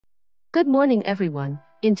Good morning, everyone.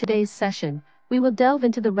 In today's session, we will delve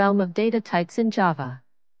into the realm of data types in Java.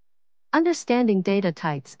 Understanding data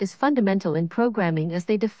types is fundamental in programming as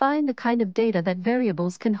they define the kind of data that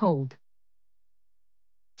variables can hold.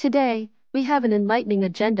 Today, we have an enlightening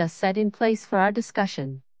agenda set in place for our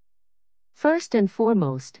discussion. First and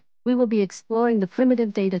foremost, we will be exploring the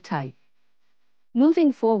primitive data type.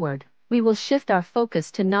 Moving forward, we will shift our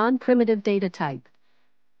focus to non-primitive data type.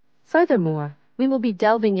 Furthermore, we will be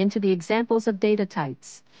delving into the examples of data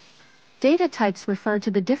types. Data types refer to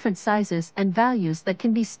the different sizes and values that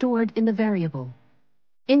can be stored in the variable.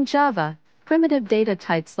 In Java, primitive data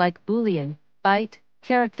types like Boolean, byte,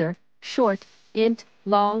 character, short, int,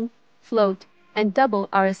 long, float, and double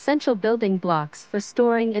are essential building blocks for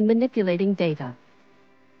storing and manipulating data.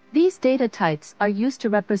 These data types are used to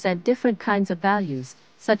represent different kinds of values,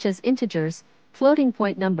 such as integers, floating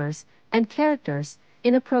point numbers, and characters,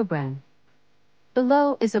 in a program.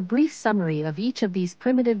 Below is a brief summary of each of these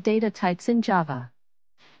primitive data types in Java.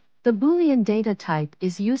 The Boolean data type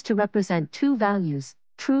is used to represent two values,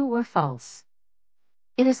 true or false.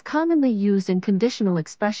 It is commonly used in conditional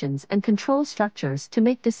expressions and control structures to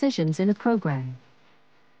make decisions in a program.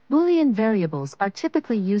 Boolean variables are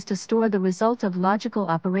typically used to store the result of logical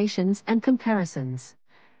operations and comparisons.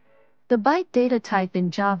 The byte data type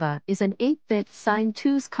in Java is an 8-bit signed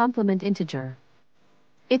 2's complement integer.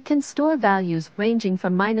 It can store values ranging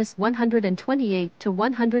from -128 to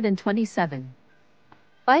 127.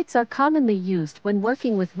 Bytes are commonly used when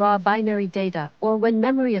working with raw binary data or when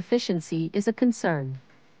memory efficiency is a concern.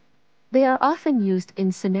 They are often used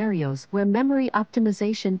in scenarios where memory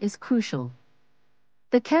optimization is crucial.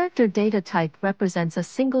 The character data type represents a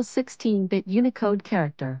single 16-bit Unicode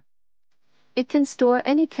character. It can store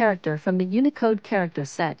any character from the Unicode character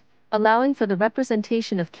set, allowing for the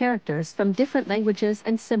representation of characters from different languages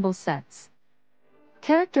and symbol sets.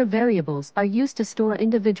 Character variables are used to store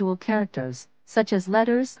individual characters, such as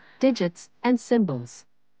letters, digits, and symbols.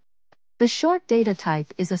 The short data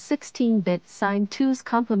type is a 16-bit signed 2's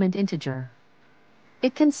complement integer.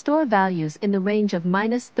 It can store values in the range of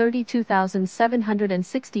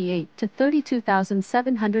 -32,768 to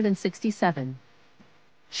 32,767.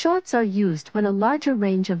 Shorts are used when a larger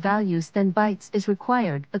range of values than bytes is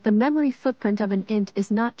required but the memory footprint of an int is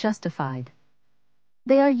not justified.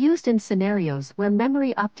 They are used in scenarios where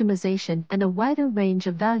memory optimization and a wider range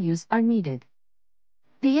of values are needed.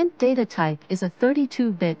 The int data type is a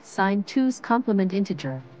 32-bit signed 2's complement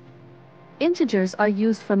integer. Integers are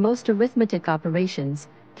used for most arithmetic operations,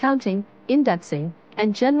 counting, indexing,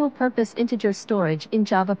 and general-purpose integer storage in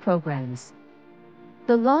Java programs.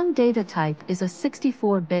 The long data type is a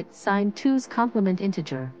 64-bit signed 2's complement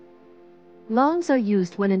integer. Longs are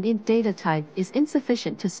used when an int data type is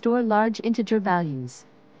insufficient to store large integer values.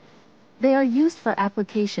 They are used for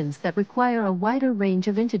applications that require a wider range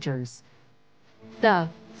of integers. The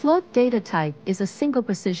float data type is a single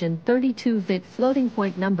precision 32-bit floating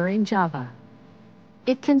point number in Java.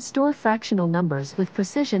 It can store fractional numbers with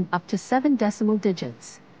precision up to 7 decimal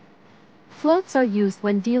digits. Floats are used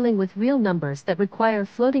when dealing with real numbers that require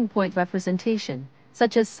floating point representation,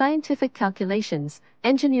 such as scientific calculations,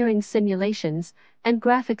 engineering simulations, and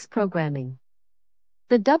graphics programming.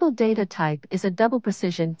 The double data type is a double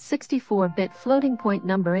precision 64-bit floating point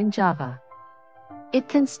number in Java. It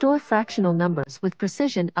can store fractional numbers with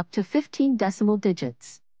precision up to 15 decimal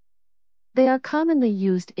digits. They are commonly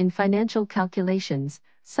used in financial calculations,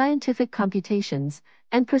 scientific computations,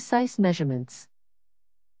 and precise measurements.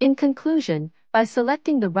 In conclusion, by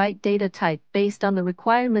selecting the right data type based on the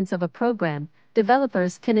requirements of a program,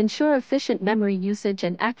 developers can ensure efficient memory usage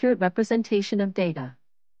and accurate representation of data.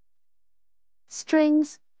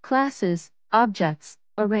 Strings, classes, objects,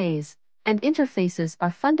 arrays, and interfaces are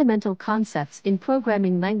fundamental concepts in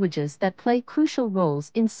programming languages that play crucial roles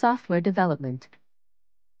in software development.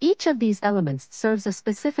 Each of these elements serves a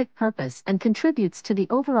specific purpose and contributes to the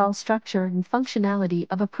overall structure and functionality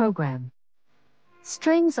of a program.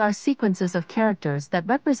 Strings are sequences of characters that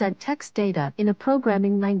represent text data in a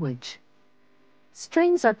programming language.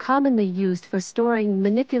 Strings are commonly used for storing and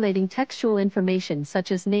manipulating textual information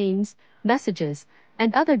such as names, messages,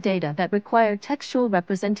 and other data that require textual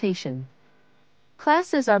representation.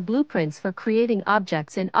 Classes are blueprints for creating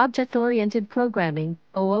objects in object-oriented programming,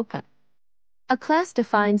 OOP. A class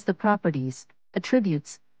defines the properties,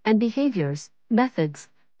 attributes, and behaviors, methods,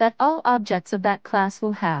 that all objects of that class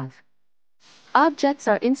will have. Objects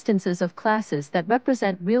are instances of classes that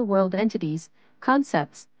represent real-world entities,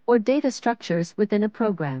 concepts, or data structures within a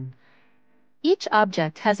program. Each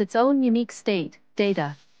object has its own unique state,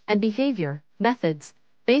 data, and behavior, methods,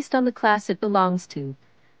 based on the class it belongs to.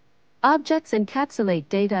 Objects encapsulate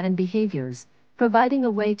data and behaviors, providing a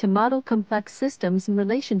way to model complex systems and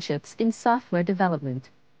relationships in software development.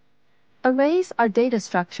 Arrays are data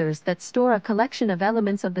structures that store a collection of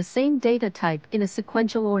elements of the same data type in a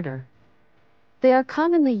sequential order. They are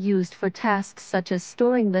commonly used for tasks such as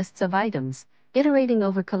storing lists of items, iterating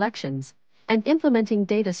over collections, and implementing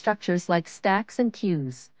data structures like stacks and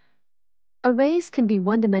queues. Arrays can be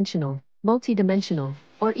one-dimensional, multi-dimensional,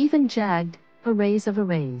 or even jagged arrays of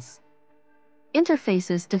arrays.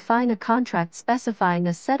 Interfaces define a contract specifying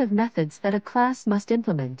a set of methods that a class must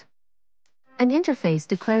implement. An interface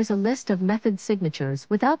declares a list of method signatures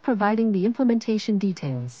without providing the implementation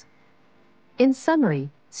details. In summary,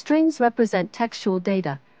 strings represent textual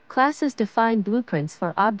data, classes define blueprints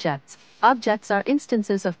for objects, objects are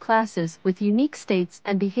instances of classes with unique states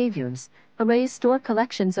and behaviors, arrays store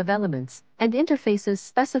collections of elements, and interfaces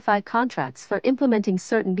specify contracts for implementing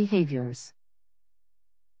certain behaviors.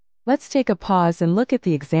 Let's take a pause and look at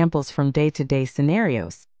the examples from day-to-day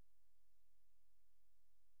scenarios.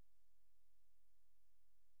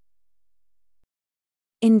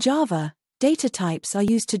 In Java, data types are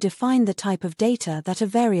used to define the type of data that a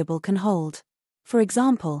variable can hold. For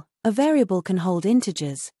example, a variable can hold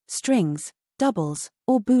integers, strings, doubles,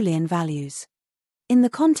 or Boolean values. In the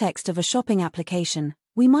context of a shopping application,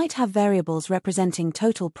 we might have variables representing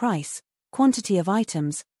total price, quantity of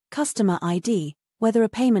items, customer ID, whether a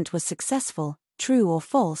payment was successful, true or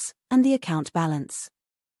false, and the account balance.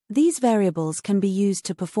 These variables can be used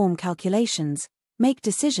to perform calculations, make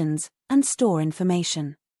decisions, and store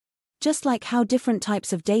information. Just like how different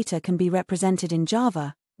types of data can be represented in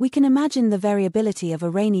Java, we can imagine the variability of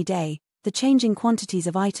a rainy day, the changing quantities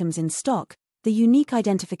of items in stock, the unique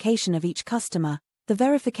identification of each customer, the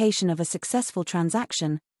verification of a successful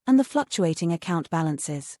transaction, and the fluctuating account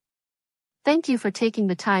balances. Thank you for taking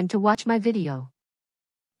the time to watch my video.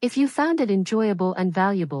 If you found it enjoyable and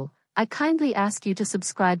valuable, I kindly ask you to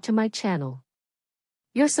subscribe to my channel.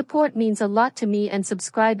 Your support means a lot to me, and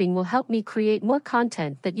subscribing will help me create more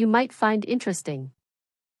content that you might find interesting.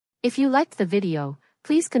 If you liked the video,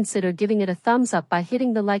 please consider giving it a thumbs up by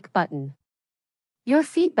hitting the like button. Your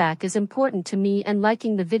feedback is important to me, and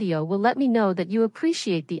liking the video will let me know that you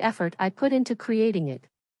appreciate the effort I put into creating it.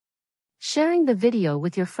 Sharing the video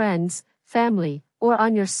with your friends, family, or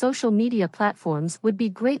on your social media platforms would be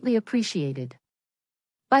greatly appreciated.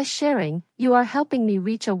 By sharing, you are helping me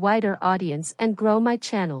reach a wider audience and grow my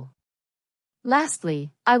channel.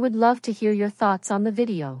 Lastly, I would love to hear your thoughts on the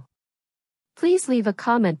video. Please leave a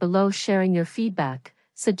comment below sharing your feedback,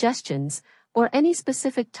 suggestions, or any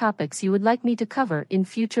specific topics you would like me to cover in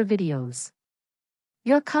future videos.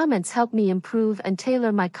 Your comments help me improve and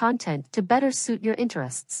tailor my content to better suit your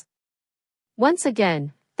interests. Once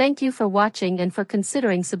again, thank you for watching and for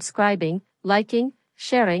considering subscribing, liking,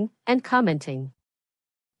 sharing, and commenting.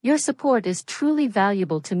 Your support is truly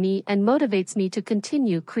valuable to me and motivates me to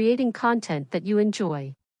continue creating content that you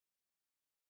enjoy.